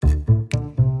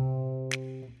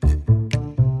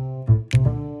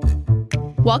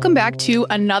Welcome back to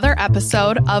another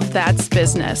episode of That's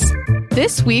Business.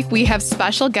 This week, we have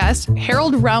special guest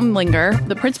Harold Remlinger,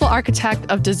 the principal architect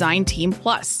of Design Team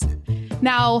Plus.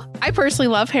 Now, I personally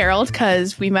love Harold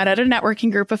because we met at a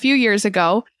networking group a few years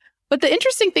ago. But the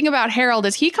interesting thing about Harold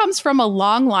is he comes from a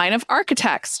long line of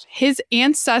architects. His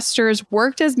ancestors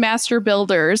worked as master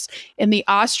builders in the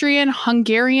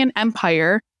Austrian-Hungarian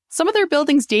Empire. Some of their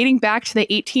buildings dating back to the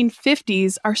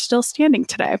 1850s are still standing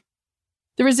today.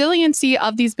 The resiliency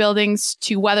of these buildings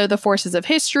to weather the forces of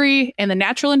history and the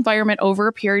natural environment over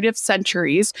a period of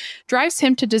centuries drives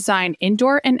him to design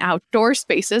indoor and outdoor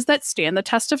spaces that stand the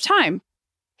test of time.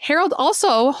 Harold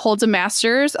also holds a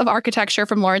Master's of Architecture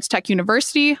from Lawrence Tech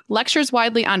University, lectures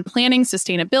widely on planning,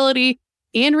 sustainability,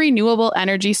 and renewable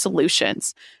energy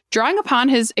solutions, drawing upon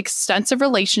his extensive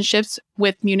relationships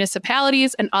with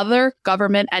municipalities and other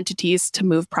government entities to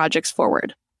move projects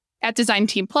forward. At Design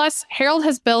Team Plus, Harold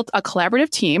has built a collaborative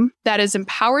team that is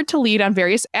empowered to lead on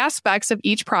various aspects of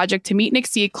each project to meet and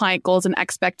exceed client goals and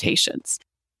expectations,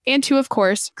 and to, of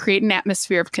course, create an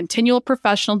atmosphere of continual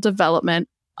professional development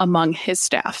among his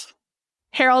staff.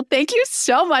 Harold, thank you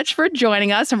so much for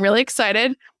joining us. I'm really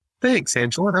excited. Thanks,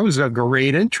 Angela. That was a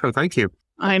great intro. Thank you.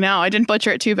 I know. I didn't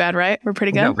butcher it too bad, right? We're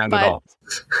pretty good. No, not at all.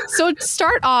 So to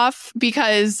start off,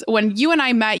 because when you and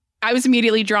I met, I was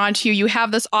immediately drawn to you. You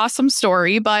have this awesome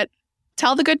story, but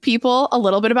tell the good people a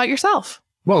little bit about yourself.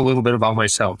 Well, a little bit about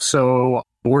myself. So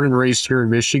born and raised here in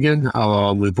Michigan.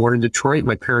 Was born in Detroit.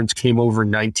 My parents came over in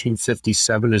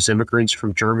 1957 as immigrants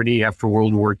from Germany after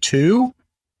World War II.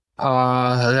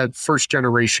 That first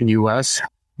generation U.S.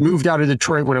 Moved out of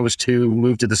Detroit when I was 2,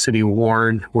 moved to the city of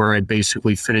Warren, where I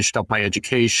basically finished up my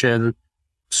education,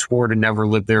 swore to never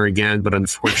live there again, but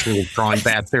unfortunately drawn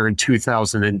back there in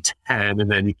 2010,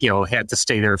 and then, had to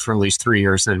stay there for at least 3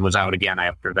 years and then was out again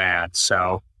after that.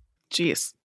 So,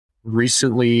 geez.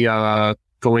 Recently,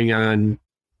 going on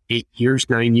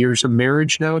 9 years of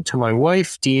marriage now to my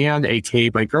wife, Deanne,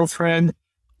 aka my girlfriend.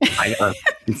 I have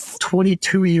a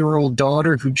 22-year-old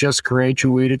daughter who just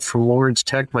graduated from Lawrence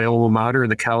Tech, my alma mater, in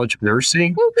the College of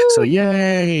Nursing. Woo-hoo. So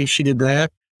yay, she did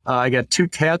that. I got 2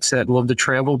 cats that love to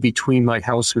travel between my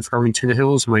house in Farmington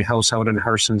Hills and my house out in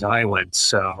Harson's Island.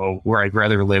 So where I'd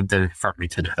rather live than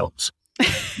Farmington Hills.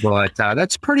 But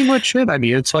that's pretty much it. I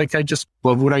mean, it's like I just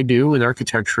love what I do in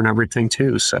architecture and everything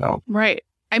too. So right.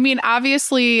 I mean,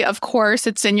 obviously, of course,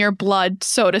 it's in your blood,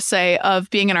 so to say, of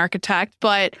being an architect.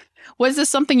 But was this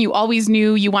something you always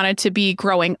knew you wanted to be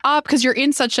growing up? Because you're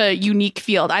in such a unique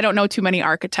field. I don't know too many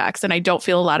architects, and I don't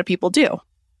feel a lot of people do.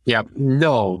 Yeah,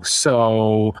 no.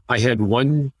 So I had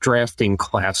one drafting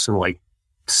class in like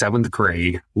 7th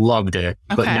grade, loved it,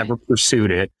 but never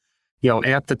pursued it.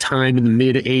 At the time in the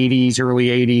mid 80s, early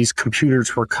 80s,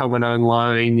 computers were coming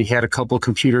online. You had a couple of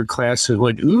computer classes,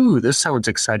 went, ooh, this sounds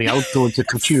exciting. I'll go into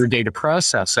computer data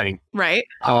processing. Right.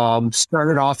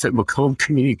 Started off at Macomb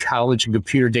Community College in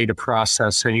computer data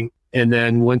processing. And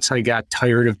then once I got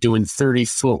tired of doing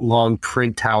 30-foot long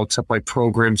printouts of my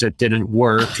programs that didn't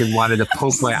work and wanted to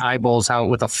poke my eyeballs out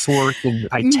with a fork, and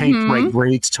I tanked my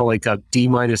grades to like a D-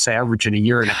 average in a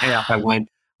year and a half, I went,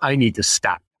 I need to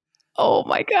stop. Oh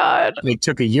my God. I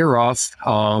took a year off,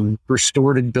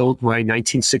 restored and built my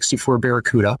 1964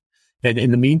 Barracuda. And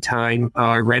in the meantime,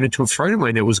 I ran into a friend of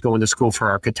mine that was going to school for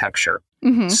architecture.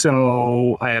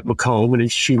 So I at Macomb,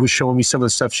 and she was showing me some of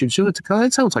the stuff she was doing.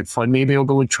 That sounds like fun. Maybe I'll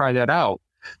go and try that out.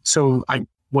 So I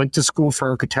went to school for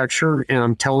architecture, and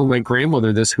I'm telling my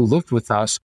grandmother this, who lived with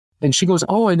us. And she goes,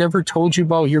 oh, I never told you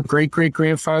about your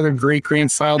great-great-grandfather,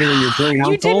 great-grandfather, and your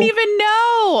great-uncle. You didn't even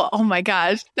know. Oh, my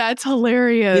gosh. That's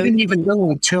hilarious. I didn't even know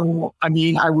until,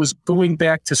 I was going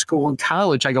back to school in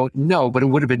college. I go, no, but it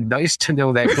would have been nice to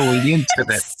know that going into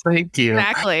this. Thank you.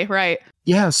 Exactly, right.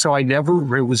 Yeah, so it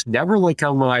was never like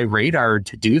on my radar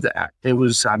to do that. It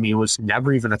was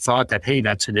never even a thought that, hey,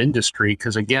 that's an industry.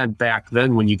 Because again, back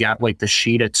then when you got like the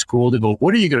sheet at school to go,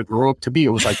 what are you going to grow up to be? It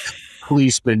was like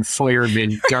policeman,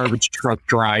 fireman, garbage truck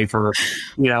driver.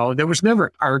 There was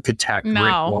never architect or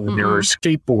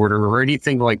skateboarder or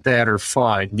anything like that or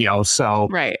fun, so.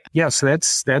 Right. Yeah, so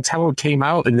that's how it came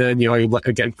out. And then, I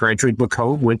graduated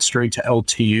Macomb, went straight to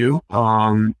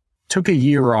LTU. Took a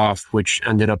year off, which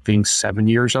ended up being 7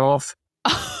 years off.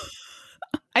 I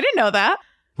didn't know that.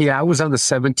 Yeah, I was on the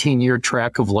 17-year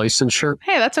track of licensure.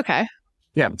 Hey, that's okay.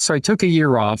 Yeah, so I took a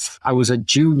year off. I was a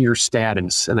junior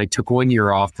status, and I took 1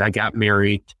 year off. I got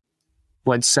married,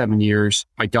 went 7 years.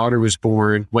 My daughter was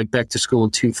born, went back to school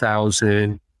in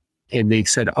 2000, and they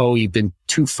said, "Oh, you've been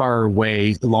too far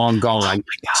away, long gone."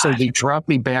 So they dropped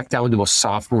me back down to a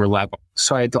sophomore level.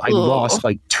 So I lost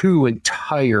like 2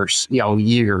 entire,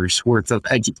 years worth of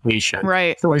education.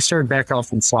 Right. So I started back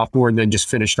off in sophomore and then just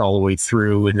finished all the way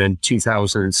through. And then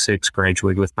 2006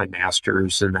 graduated with my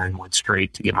master's and then went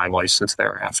straight to get my license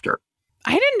thereafter.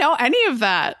 I didn't know any of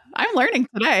that. I'm learning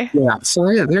today. Yeah. So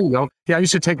yeah, there you go. Yeah. I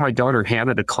used to take my daughter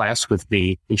Hannah to class with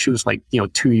me, and she was like,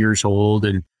 2 years old,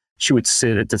 and she would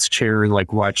sit at this chair and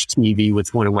like watch TV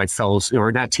with one of my fellows,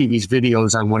 or not TV's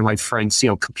videos on one of my friends,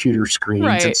 computer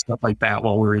screens and stuff like that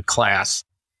while we were in class.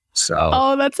 So.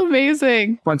 Oh, that's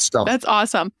amazing. Fun stuff. That's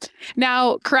awesome.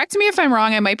 Now, correct me if I'm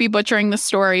wrong. I might be butchering the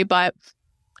story, but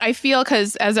I feel,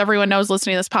 because as everyone knows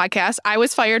listening to this podcast, I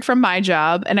was fired from my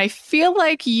job, and I feel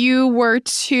like you were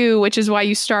too, which is why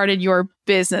you started your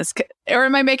business. Or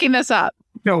am I making this up?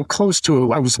 No, close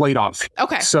to it. I was laid off.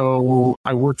 Okay. So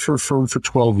I worked for a firm for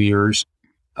 12 years.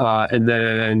 And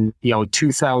then,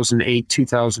 2008,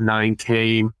 2009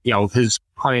 came, his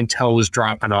clientele was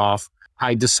dropping off.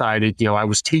 I decided, I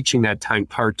was teaching that time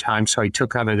part-time. So I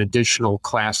took on an additional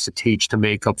class to teach to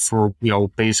make up for,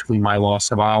 basically my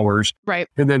loss of hours. Right.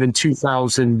 And then in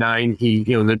 2009,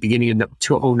 he, in the beginning of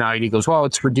 2009, he goes, "Well,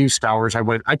 it's reduced hours." I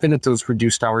went, "I've been at those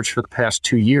reduced hours for the past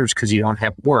 2 years because you don't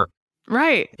have work."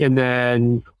 Right. And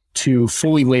then to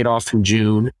fully laid off in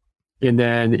June. And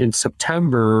then in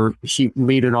September, he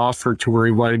made an offer to where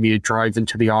he wanted me to drive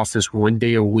into the office 1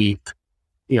 day a week.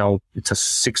 It's a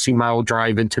 60-mile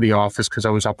drive into the office because I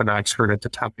was up in Oxford at the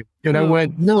time. And I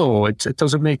went, "No, it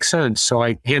doesn't make sense." So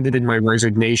I handed in my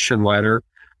resignation letter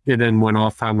and then went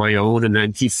off on my own. And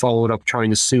then he followed up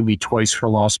trying to sue me twice for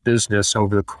lost business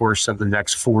over the course of the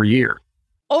next 4 years.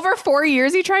 Over 4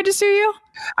 years he tried to sue you?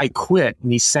 I quit,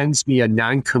 and he sends me a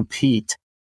non-compete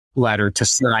letter to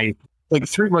sign like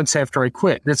 3 months after I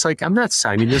quit. And it's like, I'm not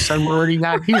signing this. I'm already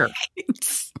not here.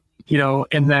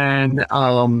 And then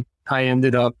I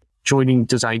ended up joining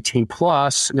Design Team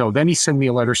Plus. Then he sent me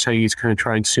a letter saying he's going to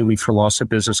try and sue me for loss of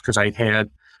business because I had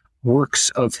works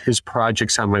of his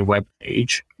projects on my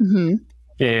webpage. Mm-hmm.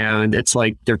 And it's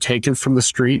like, they're taken from the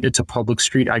street. It's a public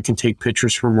street. I can take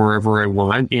pictures from wherever I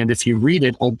want. And if you read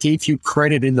it, I'll give you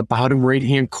credit in the bottom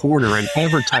right-hand corner and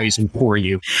advertising for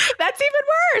you. That's even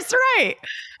worse, right?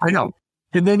 I know.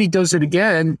 And then he does it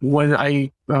again when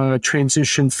I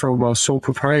transitioned from a sole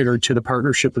proprietor to the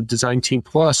partnership of Design Team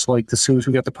Plus. Like, as soon as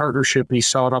we got the partnership and he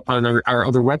saw it up on our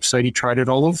other website, he tried it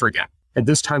all over again. And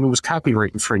this time it was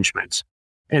copyright infringements.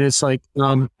 And it's like,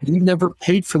 you never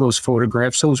paid for those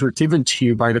photographs. Those were given to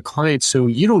you by the client, so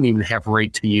you don't even have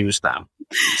right to use them.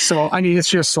 So, it's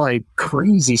just like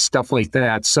crazy stuff like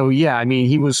that. So, yeah,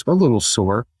 he was a little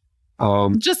sore.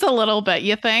 Just a little bit,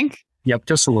 you think? Yep,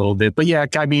 just a little bit. But yeah, I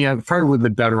probably would have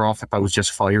been better off if I was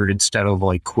just fired instead of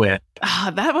like quit.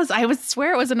 I would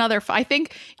swear it was another, I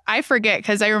think, I forget,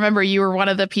 because I remember you were one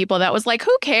of the people that was like,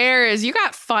 "Who cares? You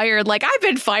got fired. Like, I've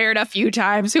been fired a few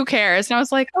times. Who cares?" And I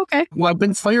was like, okay. Well, I've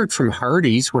been fired from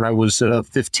Hardee's when I was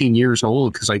 15 years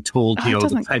old because I told,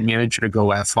 the head manager to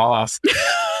go F off.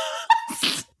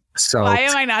 So why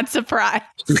am I not surprised?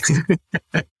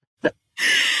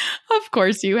 Of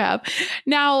course you have.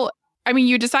 Now,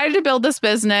 you decided to build this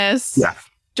business. Yeah.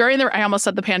 I almost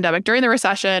said the pandemic, during the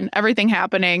recession, everything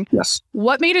happening. Yes.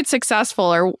 What made it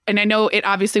successful? And I know it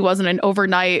obviously wasn't an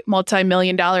overnight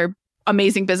multi-million-dollar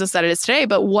amazing business that it is today,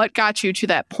 but what got you to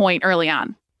that point early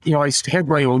on? I had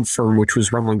my own firm, which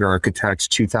was Remlinger Architects,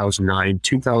 2009.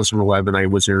 2011, I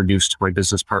was introduced to my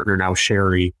business partner, now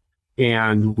Sherry,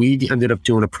 and we ended up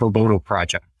doing a pro bono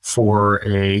project for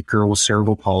a girl with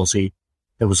cerebral palsy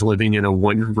that was living in a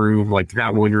one-room, like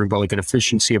not one room, but like an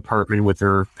efficiency apartment with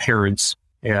her parents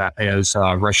as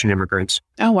Russian immigrants.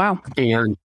 Oh, wow.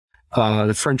 And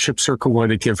the friendship circle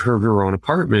wanted to give her her own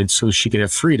apartment so she could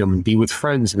have freedom and be with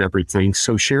friends and everything.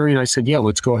 So Sherry and I said, yeah,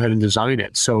 let's go ahead and design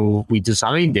it. So we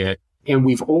designed it, and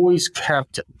we've always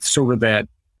kept sort of that,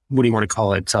 what do you want to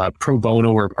call it, pro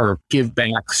bono or give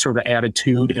back sort of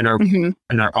attitude in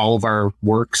all of our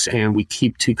works. And we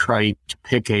keep to try to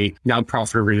pick a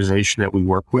nonprofit organization that we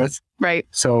work with. Right.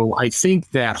 So I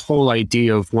think that whole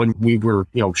idea of when we were,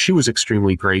 she was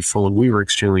extremely grateful and we were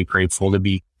extremely grateful to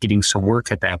be getting some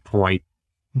work at that point.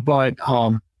 But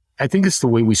I think it's the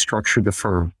way we structured the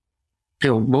firm.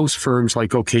 Most firms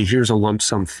like, okay, here's a lump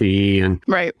sum fee, and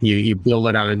right. you build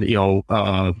it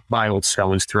on,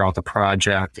 milestones throughout the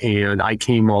project. And I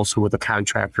came also with a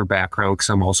contractor background because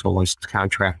I'm also a licensed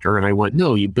contractor. And I went,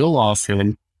 no, you bill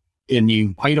often and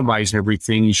you itemize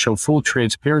everything. You show full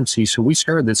transparency. So we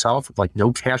started this off with like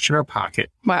no cash in our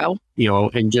pocket. Wow.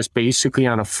 And just basically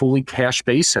on a fully cash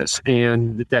basis.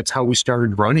 And that's how we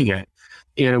started running it.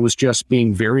 And it was just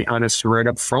being very honest right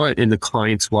up front. And the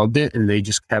clients loved it. And they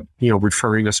just kept,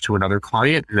 referring us to another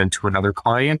client and then to another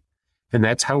client. And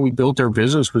that's how we built our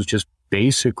business, was just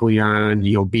basically on,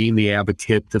 being the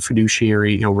advocate, the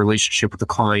fiduciary, relationship with the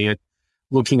client,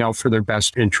 looking out for their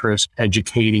best interest,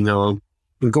 educating them,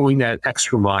 and going that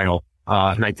extra mile.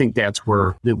 And I think that's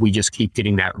where that we just keep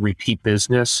getting that repeat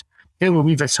business. And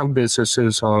we've had some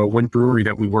businesses, one brewery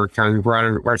that we worked on, we're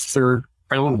on our third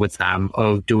round with them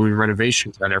of doing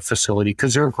renovations on their facility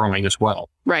because they're growing as well.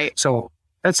 Right. So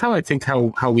that's how I think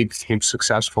how we became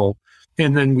successful.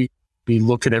 And then we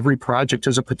look at every project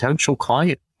as a potential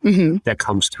client that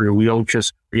comes through. We don't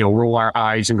just, roll our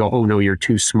eyes and go, oh, no, you're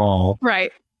too small.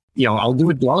 Right. I'll do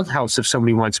a doghouse if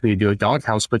somebody wants me to do a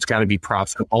doghouse, but it's got to be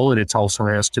profitable, and it also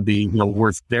has to be,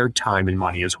 worth their time and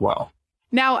money as well.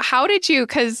 Now, how did you,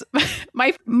 because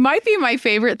might be my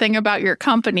favorite thing about your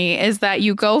company is that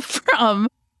you go from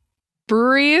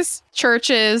breweries,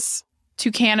 churches to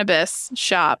cannabis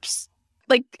shops.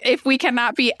 Like, if we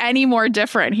cannot be any more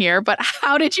different here, but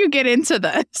how did you get into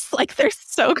this? Like, they're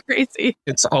so crazy.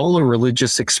 It's all a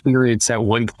religious experience at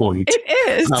one point. It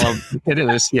is. It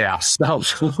is, yes. No,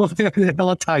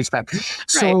 it ties back.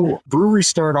 So brewery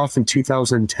started off in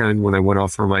 2010 when I went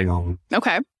off on my own.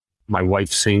 Okay. My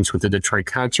wife sings with the Detroit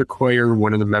Concert Choir.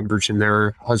 One of the members in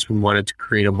their husband wanted to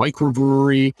create a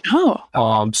microbrewery.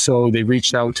 So they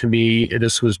reached out to me.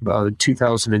 This was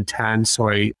 2010. So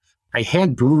I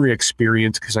had brewery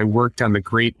experience because I worked on the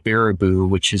Great Baraboo,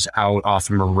 which is out off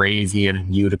of Moravian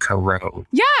and Utica Road.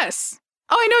 Yes.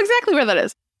 Oh, I know exactly where that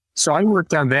is. So I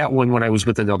worked on that one when I was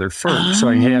with another firm. So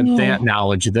I had that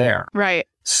knowledge there. Right.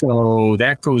 So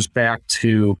that goes back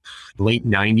to late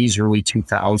 90s, early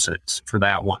 2000s for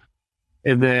that one.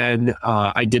 And then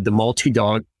I did the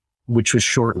Multi-Dog, which was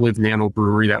short-lived nano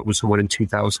brewery. That was the one in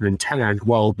 2010.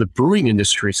 Well, the brewing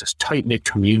industry is this tight-knit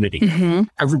community.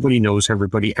 Everybody knows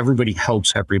everybody. Everybody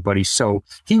helps everybody. So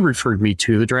he referred me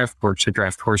to the Draft Horse. The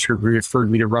Draft Horse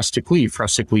referred me to Rustic Leaf.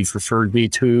 Rustic Leaf referred me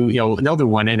to, another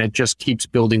one. And it just keeps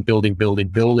building.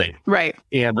 Right.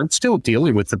 And I'm still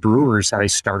dealing with the brewers that I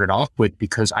started off with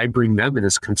because I bring them in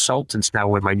as consultants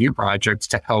now in my new projects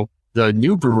to help the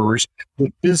new brewers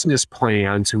with business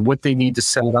plans and what they need to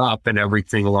set up and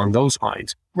everything along those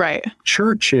lines. Right.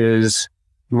 Churches,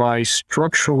 my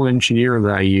structural engineer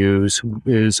that I use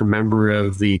is a member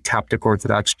of the Coptic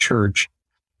Orthodox Church.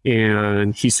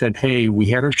 And he said, hey, we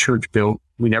had our church built.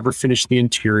 We never finished the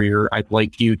interior. I'd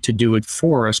like you to do it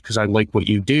for us because I like what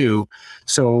you do.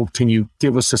 So can you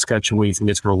give us a sketch of what you think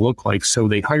it's going to look like? So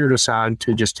they hired us on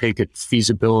to just take it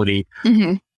feasibility.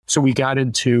 So we got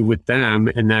into with them,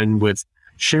 and then with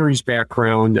Sherry's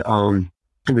background in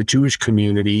the Jewish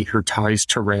community, her ties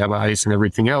to rabbis and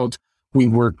everything else, we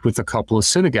worked with a couple of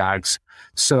synagogues.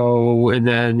 So, and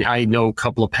then I know a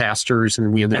couple of pastors,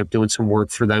 and we ended up doing some work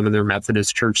for them in their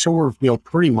Methodist church. So we're,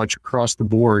 pretty much across the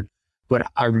board. But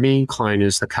our main client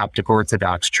is the Coptic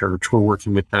Orthodox Church. We're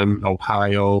working with them in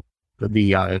Ohio,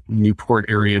 the Newport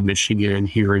area, Michigan,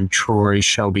 here in Troy,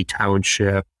 Shelby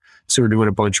Township. So we're doing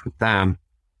a bunch with them.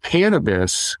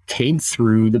 Cannabis came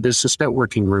through the business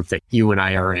networking group that you and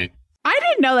I are in. I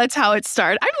didn't know that's how it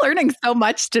started. I'm learning so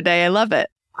much today. I love it.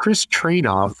 Chris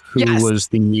Trainoff, who was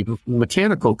the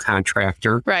mechanical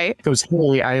contractor, goes,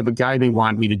 hey, I have a guy they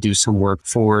want me to do some work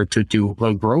for to do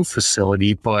a grow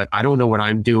facility, but I don't know what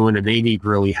I'm doing and they need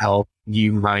really help.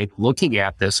 You mind looking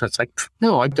at this? It's like,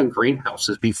 no, I've done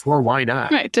greenhouses before. Why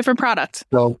not? Right. Different product.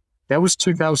 So that was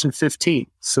 2015.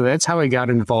 So that's how I got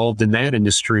involved in that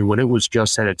industry when it was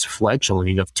just at its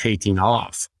fledgling of taking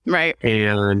off. Right.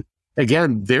 And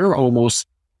again, they're a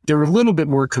little bit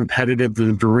more competitive than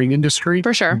the brewing industry.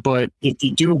 For sure. But if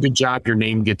you do a good job, your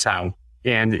name gets out.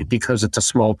 And because it's a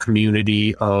small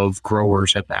community of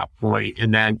growers at that point.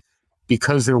 And then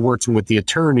because they're working with the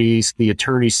attorneys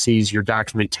sees your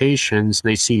documentations,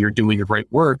 they see you're doing the right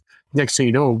work. Next thing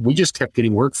you know, we just kept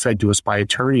getting work fed to us by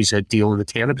attorneys that deal in the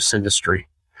cannabis industry.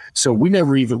 So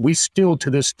we still to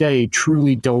this day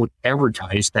truly don't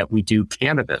advertise that we do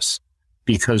cannabis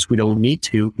because we don't need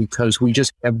to, because we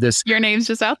just have this. Your name's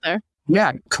just out there.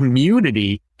 Yeah.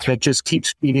 Community that just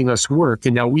keeps feeding us work.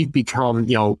 And now we've become,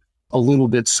 a little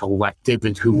bit selective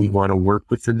in who we want to work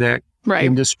with in that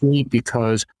industry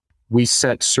because we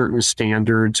set certain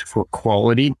standards for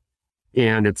quality.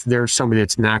 And if there's somebody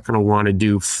that's not going to want to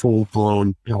do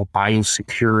full-blown,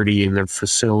 biosecurity in their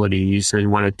facilities and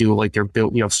want to do it like they're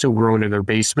built, still growing in their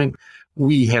basement,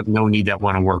 we have no need that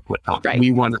want to work with them. Right.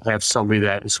 We want to have somebody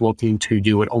that is looking to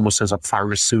do it almost as a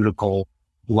pharmaceutical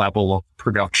level of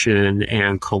production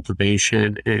and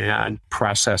cultivation and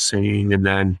processing, and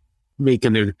then,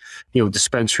 making the,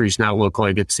 dispensaries not look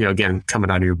like it's, again,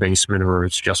 coming out of your basement, or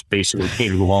it's just basically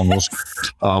painted walls.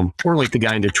 Or like the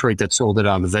guy in Detroit that sold it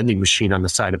on the vending machine on the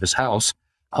side of his house.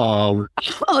 Oh,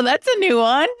 that's a new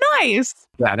one. Nice.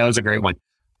 Yeah, that was a great one.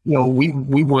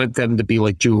 We want them to be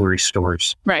like jewelry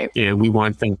stores. Right. And we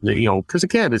want them to, because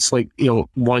again, it's like,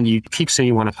 one, you keep saying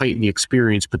you want to heighten the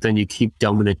experience, but then you keep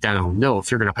dumbing it down. No, if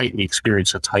you're going to heighten the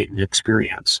experience, let's heighten the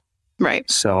experience. Right.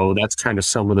 So that's kind of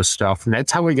some of the stuff. And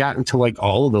that's how we got into like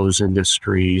all of those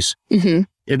industries. Mm-hmm.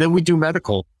 And then we do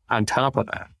medical on top of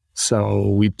that. So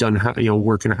we've done,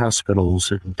 work in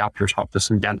hospitals and doctor's office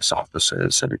and dentist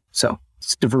offices. And so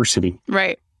it's diversity.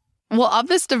 Right. Well, of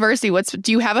this diversity,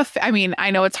 do you have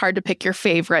I know it's hard to pick your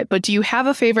favorite, but do you have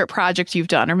a favorite project you've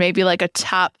done, or maybe like a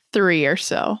top 3 or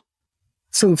so?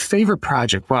 So favorite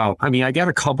project, wow. I got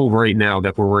a couple right now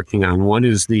that we're working on. One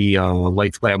is the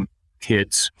Life Lab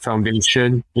Kids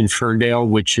Foundation in Ferndale,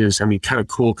 which is, kind of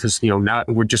cool because,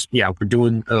 we're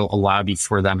doing a lobby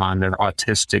for them on their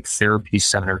autistic therapy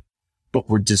center, but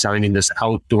we're designing this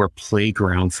outdoor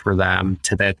playground for them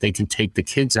so that they can take the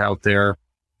kids out there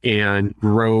and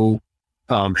grow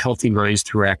healthy minds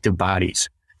through active bodies.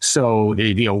 So,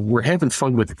 we're having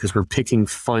fun with it because we're picking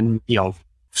fun,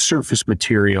 surface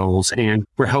materials, and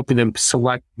we're helping them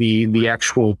select the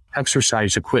actual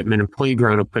exercise equipment and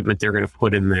playground equipment they're going to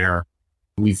put in there.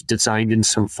 We've designed in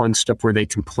some fun stuff where they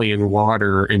can play in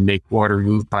water and make water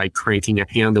move by cranking a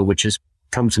handle, which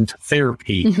comes into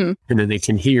therapy, and then they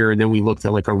can hear. And then we looked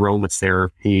at like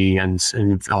aromatherapy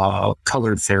and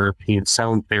color therapy and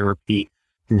sound therapy.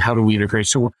 And how do we integrate?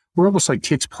 So we're almost like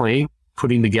kids playing,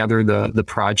 putting together the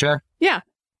project. Yeah.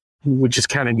 Which is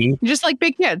kind of neat. Just like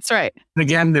big kids, right?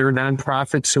 Again, they're a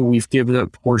nonprofit, so we've given a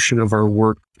portion of our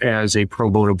work as a pro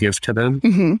bono gift to them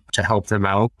to help them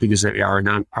out because they are a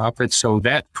nonprofit. So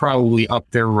that's probably up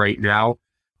there right now.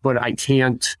 But I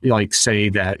can't say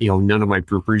that, none of my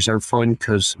breweries are fun,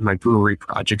 because my brewery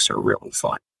projects are really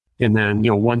fun. And then,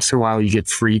 once in a while you get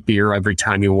free beer every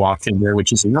time you walk in there,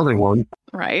 which is another one.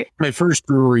 Right. My first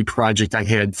brewery project, I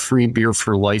had free beer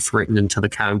for life written into the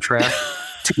contract.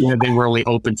 They were only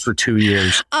open for 2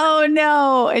 years. Oh,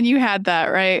 no. And you had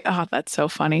that, right? Oh, that's so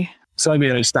funny. So,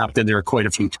 I stopped in there quite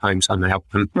a few times on that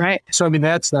one. Right. So,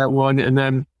 that's that one. And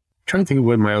then I'm trying to think of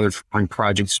one of my other fun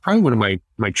projects. It's probably one of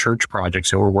my church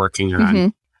projects that we're working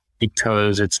on,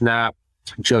 because it's not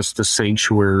just a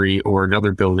sanctuary or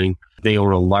another building. They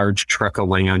own a large tract of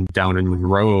land down in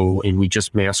Monroe, and we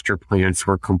just master planned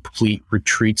for a complete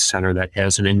retreat center that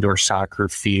has an indoor soccer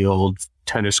field,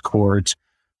 tennis courts,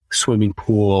 swimming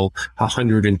pool,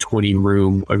 120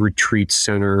 room, a retreat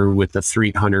center with a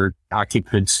 300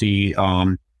 occupancy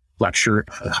lecture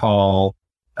hall.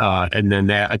 And then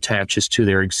that attaches to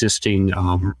their existing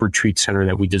retreat center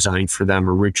that we designed for them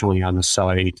originally on the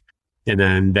site. And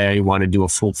then they want to do a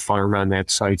full farm on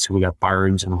that site. So we got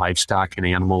barns and livestock and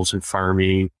animals and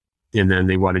farming. And then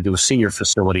they want to do a senior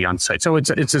facility on site. So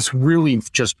it's this really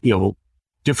just,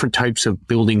 different types of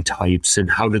building types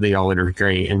and how do they all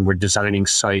integrate. And we're designing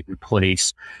site and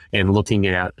place and looking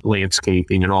at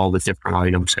landscaping and all the different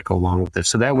items that go along with this.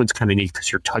 So that one's kind of neat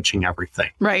because you're touching everything.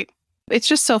 Right. It's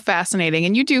just so fascinating,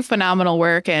 and you do phenomenal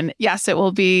work. And yes, it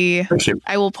will be,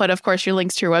 I will put, of course, your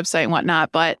links to your website and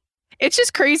whatnot, but it's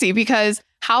just crazy because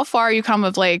how far you come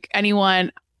with like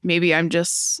anyone, maybe I'm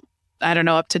just, I don't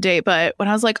know, up to date, but when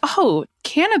I was like, oh,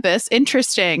 cannabis,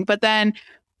 interesting. But then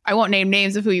I won't name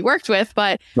names of who you worked with,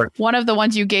 but one of the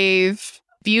ones you gave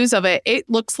views of it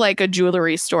looks like a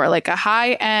jewelry store, like a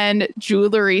high-end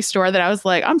jewelry store that I was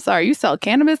like, I'm sorry, you sell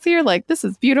cannabis here? Like, this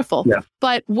is beautiful. Yeah.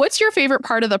 But what's your favorite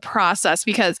part of the process?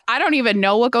 Because I don't even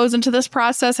know what goes into this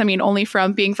process. Only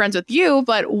from being friends with you,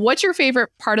 but what's your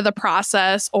favorite part of the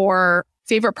process, or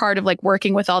favorite part of like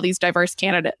working with all these diverse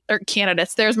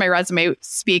candidates? There's my resume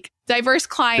speak. Diverse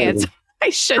clients, I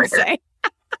should say.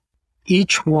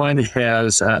 Each one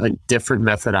has a different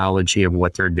methodology of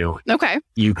what they're doing. Okay.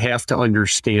 You have to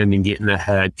understand and get in the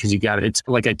head, because it's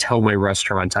like I tell my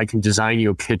restaurants, I can design you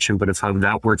a kitchen, but if I'm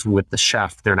not working with the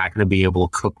chef, they're not going to be able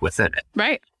to cook within it.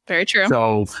 Right. Very true.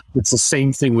 So it's the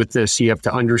same thing with this. You have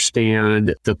to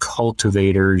understand the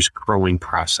cultivator's growing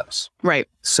process. Right.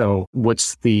 So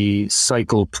what's the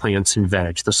cycle of plants and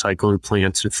veg, the cycle of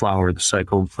plants and flower, the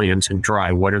cycle of plants and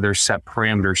dry? What are their set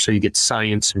parameters? So you get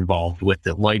science involved with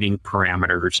the lighting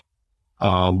parameters,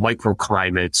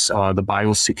 microclimates, the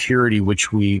biosecurity,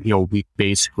 which we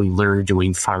basically learn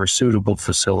doing pharmaceutical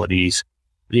facilities.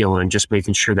 And just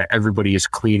making sure that everybody is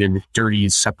clean and dirty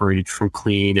is separated from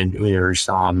clean, and there's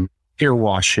air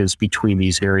washes between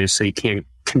these areas so you can't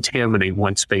contaminate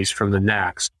one space from the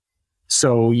next.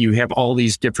 So you have all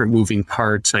these different moving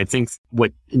parts. And I think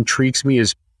what intrigues me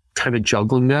is kind of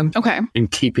juggling them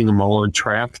and keeping them all on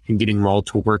track and getting them all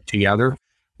to work together.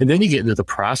 And then you get into the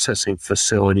processing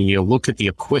facility, you look at the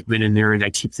equipment in there, and I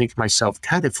keep thinking to myself,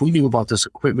 God, if we knew about this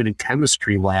equipment in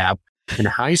chemistry lab in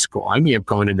high school, I may have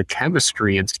gone into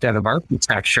chemistry instead of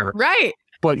architecture. Right.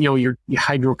 But, your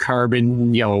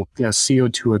hydrocarbon,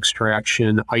 CO2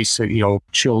 extraction,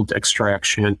 chilled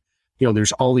extraction,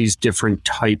 there's all these different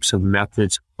types of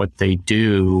methods, what they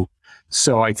do.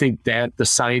 So I think that the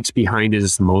science behind it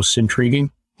is the most intriguing.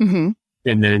 Mm-hmm.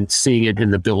 And then seeing it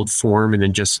in the build form, and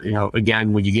then just,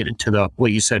 again, when you get into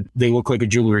what you said, they look like a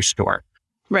jewelry store.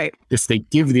 Right. If they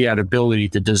give that ability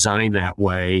to design that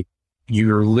way,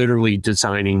 you're literally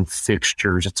designing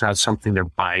fixtures. It's not something they're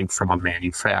buying from a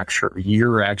manufacturer.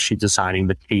 You're actually designing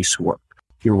the casework.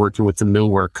 You're working with the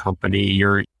millwork company.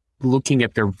 You're looking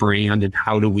at their brand and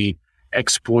how do we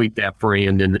exploit that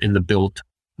brand in the built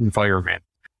environment.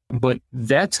 But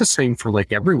that's the same for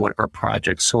like every one of our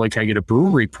projects. So like I get a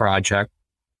brewery project,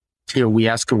 we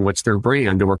ask them what's their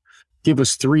brand, or give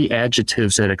us 3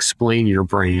 adjectives that explain your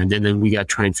brand. And then we got to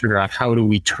try and figure out how do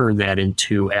we turn that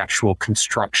into actual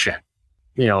construction.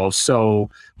 So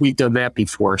we've done that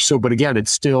before. So, but again,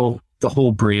 it's still the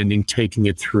whole branding, taking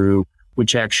it through,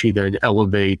 which actually then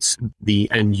elevates the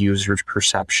end user's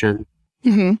perception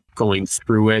going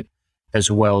through it, as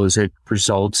well as it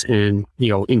results in,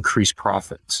 increased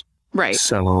profits. Right.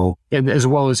 So, and as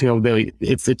well as,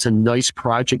 if it's a nice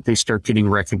project, they start getting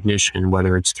recognition,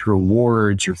 whether it's through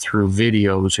awards or through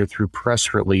videos or through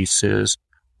press releases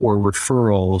or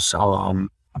referrals.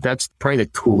 That's probably the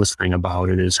coolest thing about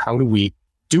it is how do we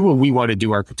do what we want to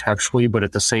do architecturally, but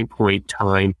at the same point in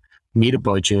time, meet a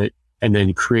budget and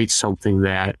then create something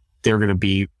that they're going to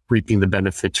be reaping the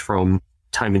benefits from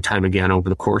time and time again over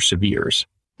the course of years.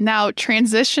 Now,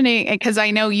 transitioning, because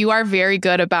I know you are very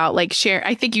good about share.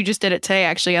 I think you just did it today,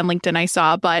 actually, on LinkedIn, I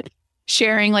saw, but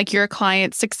sharing your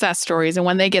client success stories and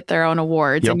when they get their own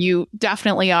awards. Yep. And you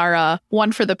definitely are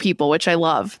one for the people, which I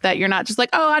love, that you're not just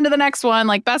on to the next one,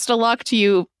 best of luck to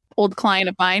you, old client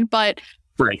of mine. But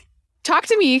right. Talk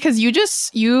to me, because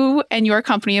you and your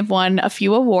company have won a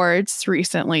few awards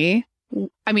recently.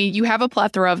 I mean, you have a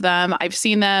plethora of them. I've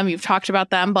seen them. You've talked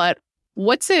about them, but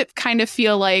what's it kind of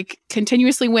feel like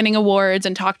continuously winning awards,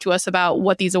 and talk to us about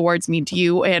what these awards mean to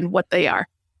you and what they are?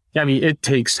 I mean, it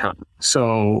takes time.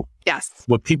 So yes,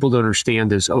 what people don't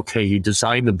understand is, okay, you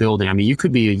design the building. I mean, you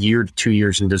could be a year to 2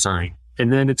 years in design,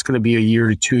 and then it's going to be a year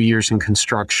to 2 years in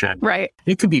construction. Right.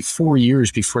 It could be 4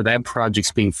 years before that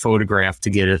project's being photographed to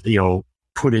get it,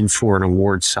 put in for an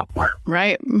award somewhere.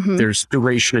 Right. Mm-hmm. There's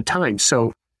duration of time.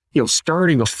 So,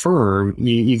 starting a firm,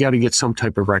 you got to get some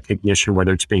type of recognition,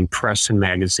 whether it's being press in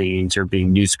magazines or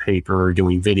being newspaper or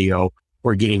doing video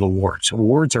or getting awards.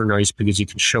 Awards are nice because you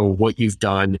can show what you've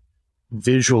done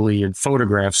visually in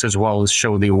photographs, as well as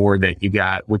show the award that you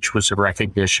got, which was a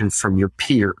recognition from your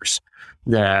peers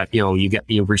that,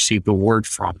 you received the award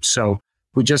from. So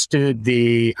we just did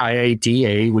the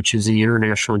IIDA, which is the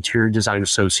International Interior Design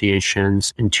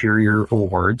Association's Interior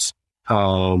Awards.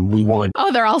 We won.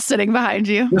 Oh, they're all sitting behind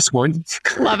you. This one.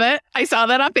 Love it. I saw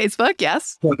that on Facebook.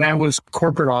 Yes. Well, that was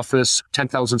corporate office,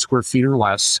 10,000 square feet or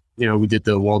less. We did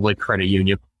the Walled Lake Credit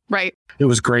Union. Right. It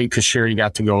was great because Sherry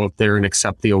got to go up there and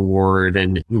accept the award,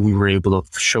 and we were able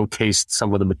to showcase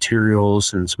some of the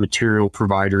materials and some material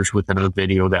providers within a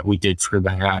video that we did for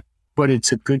that. But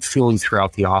it's a good feeling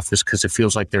throughout the office because it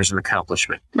feels like there's an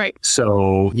accomplishment. Right.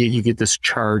 So you get this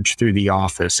charge through the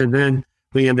office, and then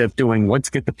we end up doing let's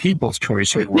get the People's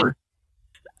Choice Award.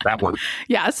 That one.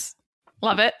 Yes.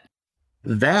 Love it.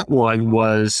 That one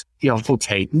was,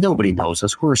 okay, nobody knows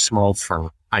us. We're a small firm.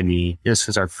 I mean, this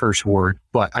is our first award,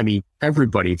 but I mean,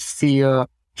 everybody, Thea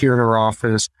here in our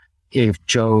office, if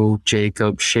Joe,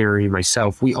 Jacob, Sherry,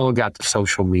 myself, we all got the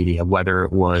social media, whether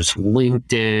it was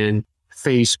LinkedIn,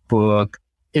 Facebook,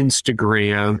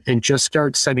 Instagram, and just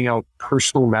start sending out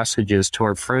personal messages to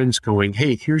our friends going,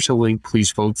 hey, here's a link,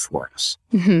 please vote for us.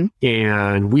 Mm-hmm.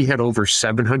 And we had over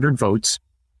 700 votes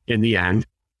in the end.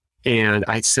 And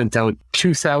I sent out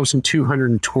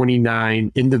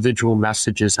 2,229 individual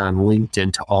messages on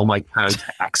LinkedIn to all my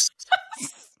contacts.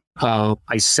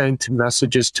 I sent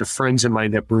messages to friends of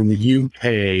mine that were in the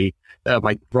UK,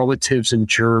 my relatives in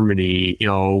Germany,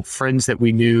 friends that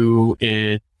we knew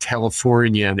in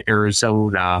California and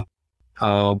Arizona.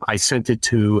 I sent it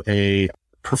to a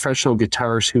professional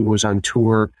guitarist who was on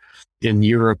tour in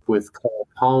Europe with Cole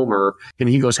Palmer, and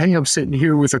he goes, hey, I'm sitting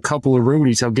here with a couple of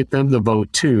roadies. I'll get them to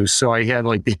vote too. So I had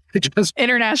just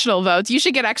international votes. You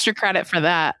should get extra credit for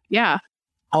that. Yeah.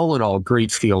 all in all,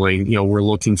 great feeling. We're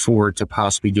looking forward to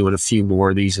possibly doing a few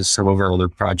more of these as some of our other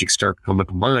projects start coming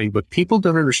to mind. But people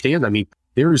don't understand. I mean,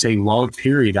 there is a long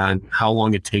period on how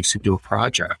long it takes to do a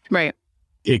project. Right.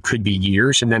 It could be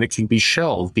years, and then it can be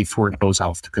shelved before it goes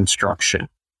out to construction.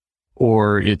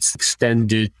 Or it's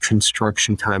extended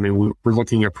construction time. And we're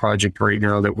looking at a project right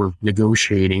now that we're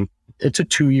negotiating. It's a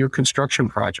 2-year construction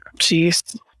project.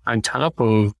 Jeez. On top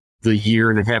of the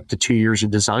 1.5 to 2 years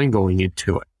of design going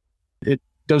into it. It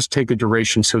does take a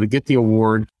duration. So to get the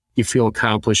award, you feel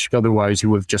accomplished. Otherwise, you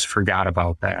would have just forgot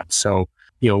about that. So,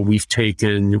 we've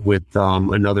taken with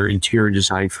another interior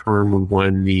design firm, we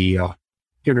won the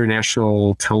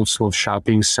International Council of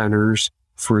Shopping Centers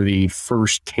for the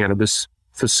first cannabis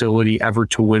facility ever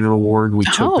to win an award. We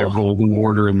took their gold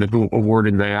award or middle award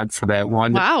in that for that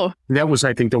one. Wow. That was,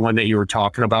 I think, the one that you were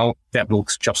talking about. That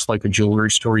looks just like a jewelry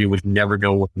store. You would never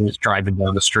know what was driving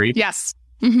down the street. Yes.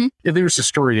 Mm-hmm. And there's a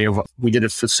story of, we did a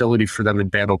facility for them in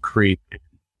Battle Creek.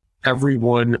 Every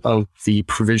one of the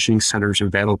provisioning centers in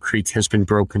Battle Creek has been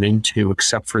broken into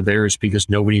except for theirs because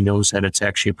nobody knows that it's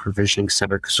actually a provisioning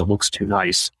center because it looks too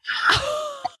nice.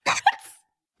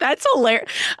 That's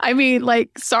hilarious. I mean,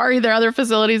 sorry, their other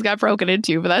facilities got broken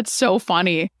into, but that's so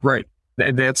funny. Right.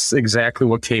 And that's exactly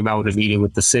what came out in a meeting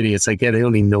with the city. It's like, yeah, they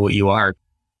don't even know what you are.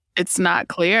 It's not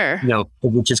clear.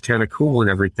 Which is kind of cool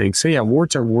and everything. So yeah,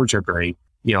 awards are great,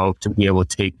 to be able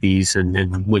to take these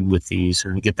and win with these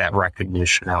and get that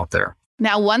recognition out there.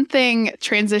 Now, one thing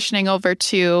transitioning over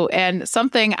to, and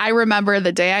something I remember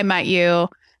the day I met you,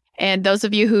 and those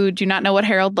of you who do not know what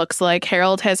Harold looks like,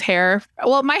 Harold has hair.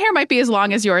 Well, my hair might be as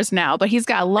long as yours now, but he's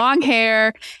got long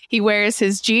hair. He wears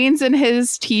his jeans and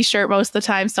his t-shirt most of the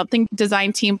time, something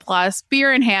Design Team Plus,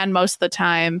 beer in hand most of the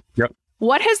time. Yep.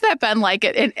 What has that been like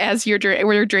as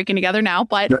we're drinking together now?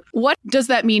 But what does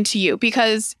that mean to you?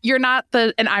 Because you're not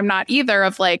and I'm not either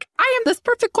of I am this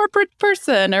perfect corporate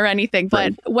person or anything.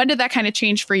 But when did that kind of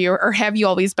change for you? Or have you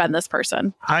always been this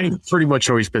person? I've pretty much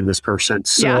always been this person.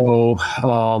 So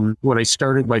when I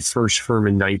started my first firm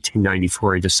in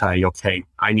 1994, I decided, okay,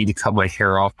 I need to cut my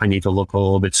hair off. I need to look a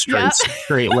little bit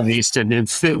straight-laced and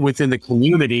fit within the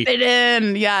community. Fit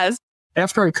in, yes.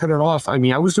 After I cut it off, I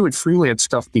mean, I was doing freelance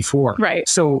stuff before. Right.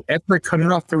 So after I cut it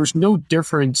off, there was no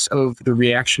difference of the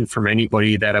reaction from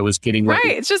anybody that I was getting. Right.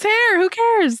 It's just hair. Who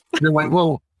cares? They're like,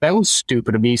 well, that was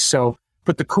stupid of me. So,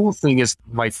 but the cool thing is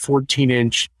my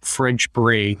 14-inch French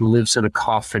braid lives in a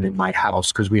coffin in my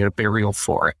house because we had a burial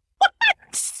for it. What?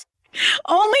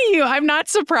 Only you. I'm not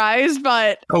surprised,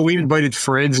 but... Oh, we invited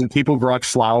friends and people brought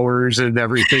flowers and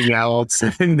everything else.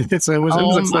 And it was a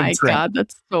fun my trip. God,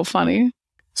 that's so funny.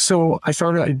 So I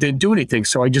found out I didn't do anything.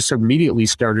 So I just immediately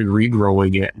started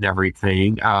regrowing it and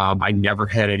everything. I never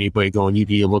had anybody going, you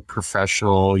need to look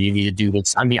professional. You need to do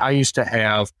this. I mean, I used to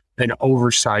have an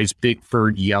oversized Big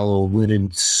Bird yellow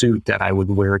linen suit that I would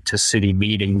wear to city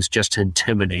meetings just to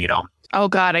intimidate them. Oh,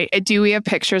 God. Do we have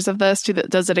pictures of this?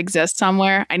 Does it exist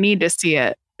somewhere? I need to see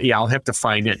it. Yeah, I'll have to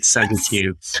find it and send it to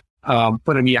you.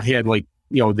 But I mean, I had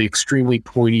the extremely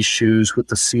pointy shoes with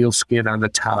the sealskin on the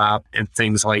top and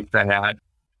things like that.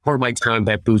 Or my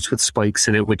combat boots with spikes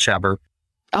in it, whichever.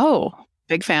 Oh,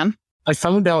 big fan. I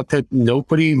found out that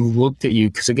nobody looked at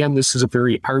you because, again, this is a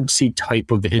very artsy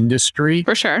type of industry.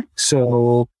 For sure.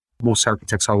 So most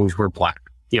architects always wear black.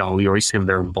 You always see them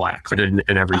there in black and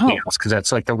everything else because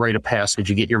that's like the rite of passage.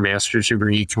 You get your master's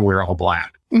degree, you can wear all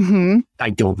black. Mm-hmm. I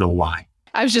don't know why.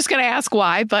 I was just going to ask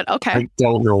why, but okay. I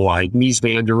don't know why. Mies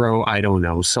van der Rohe, I don't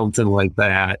know, something like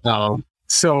that.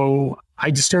 So I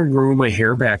just started growing my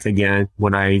hair back again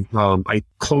when I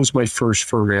closed my first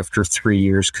firm after 3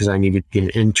 years because I needed to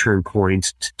get intern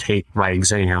points to take my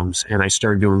exams. And I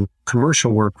started doing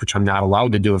commercial work, which I'm not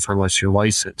allowed to do unless you're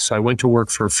licensed. So I went to work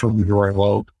for a firm in Royal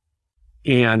Oak.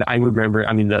 And I remember,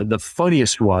 I mean, the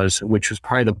funniest was, which was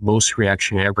probably the most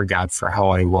reaction I ever got for how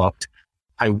I looked.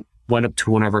 I went up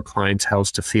to one of our clients'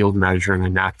 house to field measure and I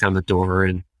knocked on the door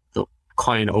and the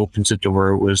client opens the door.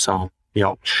 It was,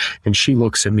 and she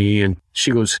looks at me and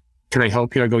she goes, "Can I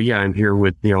help you?" I go, "Yeah, I'm here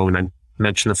with, and I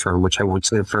mentioned the firm, which I won't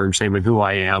say the firm's name and who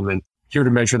I am, and here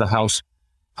to measure the house.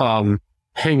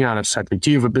 Hang on a second.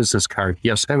 Do you have a business card?"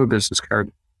 "Yes, I have a business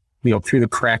card." Through the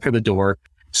crack of the door.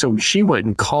 So she went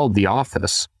and called the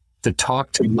office to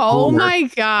talk to me. Oh my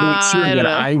God. Make sure that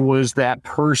I was that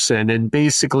person. And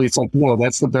basically it's like, no,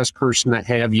 that's the best person to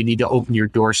have. You need to open your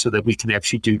door so that we can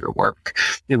actually do your work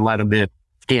and let them in.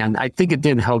 And I think it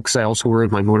didn't help because I also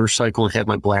rode my motorcycle and had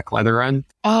my black leather on.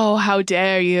 Oh, how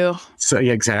dare you. So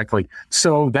yeah, exactly.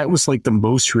 So that was like the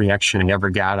most reaction I ever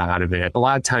got out of it. A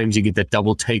lot of times you get that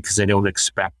double take because they don't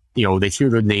expect they hear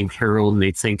the name Harold and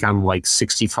they think I'm like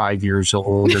 65 years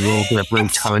old and a little bit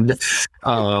rotund.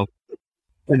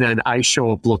 And then I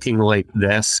show up looking like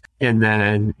this. And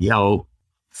then,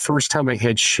 first time I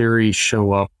had Sherry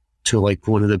show up to like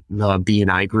one of the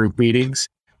B&I group meetings,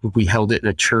 we held it in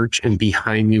a church, and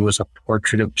behind me was a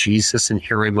portrait of Jesus. And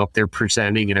here I'm up there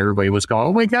presenting, and everybody was going,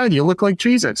 "Oh my God, you look like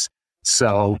Jesus."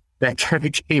 So that kind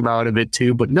of came out of it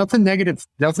too, but nothing negative,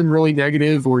 nothing really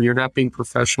negative, or you're not being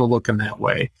professional looking that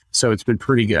way. So it's been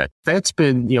pretty good. That's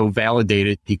been,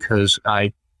 validated because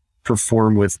I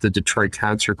performed with the Detroit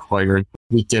Concert Choir.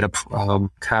 We did a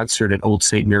concert at Old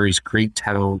St. Mary's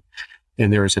Greektown,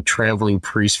 and there was a traveling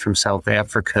priest from South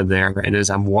Africa there. And as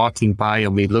I'm walking by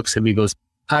him, he looks at me and goes,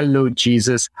 "Hello,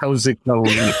 Jesus. How's it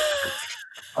going?"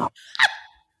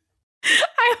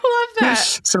 I love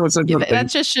that. So it's that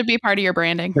just should be part of your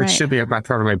branding. That should be a part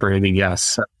of my branding,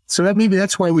 yes. So that maybe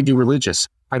that's why we do religious.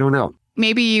 I don't know.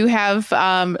 Maybe you have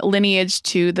lineage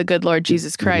to the good Lord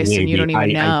Jesus Christ, and you don't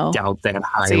even know. I doubt that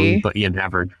highly, but you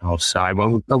never know. So I'm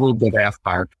a little bit half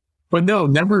part. But no,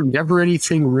 never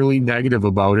anything really negative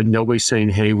about it. Nobody's saying,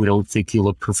 "Hey, we don't think you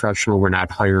look professional. We're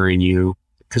not hiring you."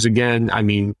 Because again,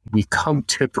 we come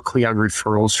typically on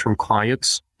referrals from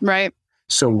clients. Right.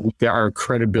 So our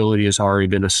credibility has already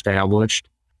been established.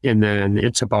 And then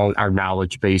it's about our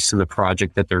knowledge base in the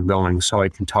project that they're going. So I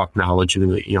can talk knowledge,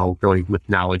 really with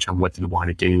knowledge on what they want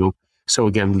to do. So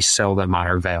again, we sell them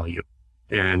our value.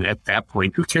 And at that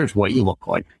point, who cares what you look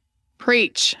like?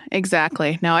 Preach.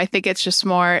 Exactly. No, I think it's just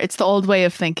it's the old way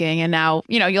of thinking. And now,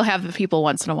 you'll have the people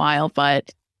once in a while,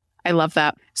 but I love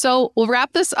that. So we'll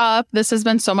wrap this up. This has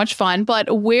been so much fun,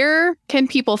 but where can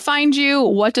people find you?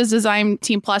 What does Design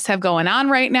Team Plus have going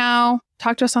on right now?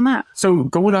 Talk to us on that. So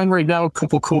going on right now, a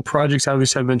couple cool projects.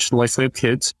 Obviously, I mentioned Life Lab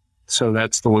Kids. So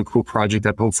that's the one cool project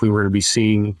that hopefully we're going to be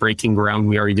seeing breaking ground.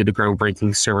 We already did a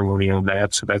groundbreaking ceremony on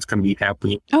that. So that's going to be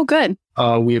happening. Oh, good.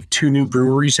 We have 2 new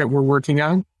breweries that we're working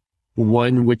on.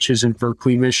 One, which is in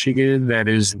Berkeley, Michigan. That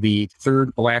is the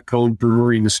 3rd Black-owned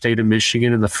brewery in the state of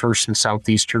Michigan and the 1st in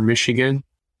southeastern Michigan.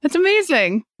 That's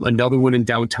amazing. Another one in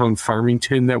downtown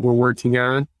Farmington that we're working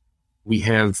on. We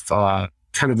have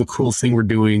kind of the cool thing we're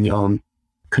doing,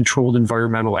 controlled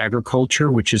environmental agriculture,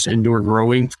 which is indoor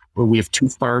growing, where we have 2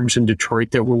 farms in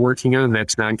Detroit that we're working on.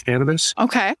 That's non-cannabis.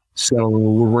 Okay. So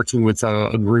we're working with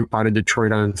a group out of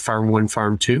Detroit on Farm 1,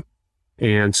 Farm 2.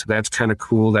 And so that's kind of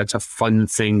cool. That's a fun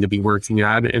thing to be working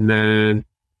on. And then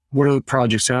what are the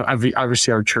projects?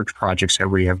 Obviously, our church projects that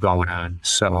we have going on.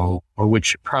 So, or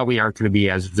which probably aren't going to be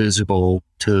as visible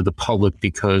to the public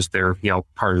because they're,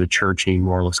 part of the church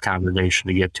anymore, less combination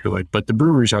to get to it. But the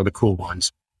breweries are the cool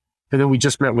ones. And then we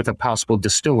just met with a possible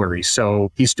distillery.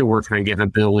 So he's still working on getting a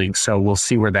building. So we'll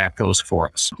see where that goes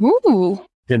for us. Ooh.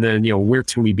 And then, where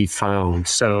can we be found?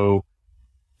 So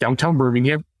downtown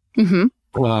Birmingham. Mm-hmm.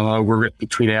 We're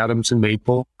between Adams and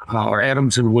Maple, or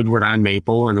Adams and Woodward on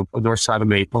Maple, on the north side of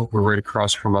Maple. We're right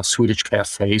across from a Swedish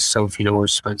cafe. So if you know where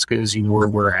Svenska is, you know where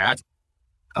we're at.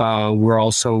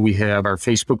 We have our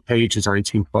Facebook page, Design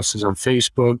Team Plus is on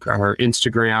Facebook. Our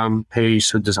Instagram page,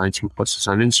 so Design Team Plus is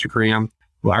on Instagram.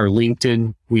 Our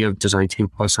LinkedIn, we have Design Team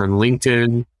Plus on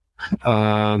LinkedIn.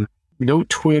 No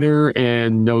Twitter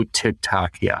and no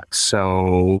TikTok yet.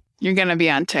 So you're going to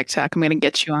be on TikTok. I'm going to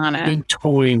get you on it. I've been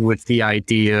toying with the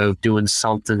idea of doing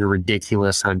something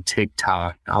ridiculous on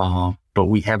TikTok, but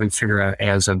we haven't figured out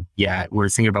as of yet. We're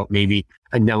thinking about maybe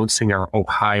announcing our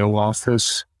Ohio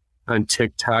office on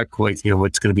TikTok. Like, it's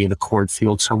going to be in a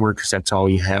cornfield somewhere because that's all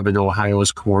you have in Ohio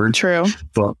is corn. True.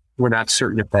 But we're not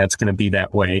certain if that's going to be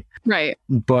that way. Right.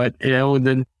 But, and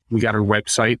then we got our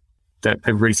website that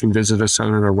everybody can visit us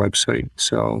on our website.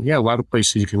 So yeah, a lot of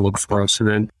places you can look for us. And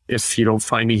then if you don't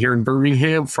find me here in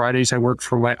Birmingham, Fridays I work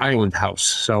from my island house.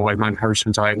 So I'm on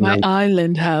Harson's Island. My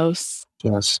island house.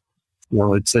 Yes.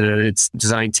 It's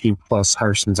Design Team Plus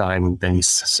Harson's Island base.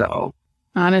 So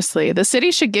honestly, the city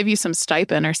should give you some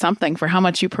stipend or something for how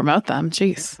much you promote them.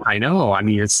 Jeez. I know. I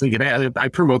mean, it's like, I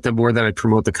promote them more than I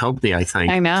promote the company, I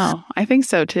think. I know. I think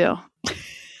so too.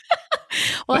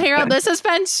 Well, Harold, this has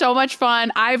been so much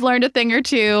fun. I've learned a thing or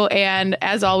two. And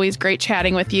as always, great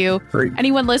chatting with you. Great.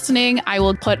 Anyone listening, I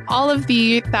will put all of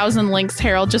the 1,000 links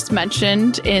Harold just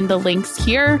mentioned in the links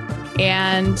here.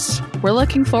 And we're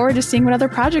looking forward to seeing what other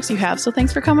projects you have. So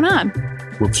thanks for coming on.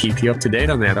 We'll keep you up to date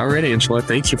on that. All right, Angela.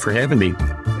 Thank you for having me.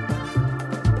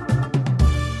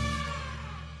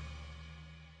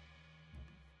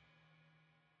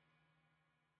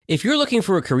 If you're looking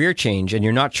for a career change and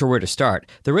you're not sure where to start,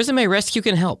 the Resume Rescue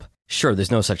can help. Sure, there's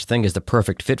no such thing as the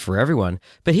perfect fit for everyone,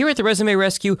 but here at the Resume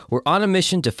Rescue, we're on a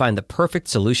mission to find the perfect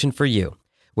solution for you.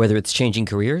 Whether it's changing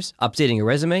careers, updating a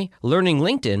resume, learning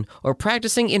LinkedIn, or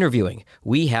practicing interviewing,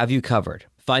 we have you covered.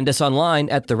 Find us online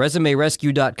at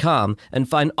theresumerescue.com and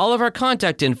find all of our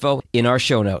contact info in our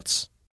show notes.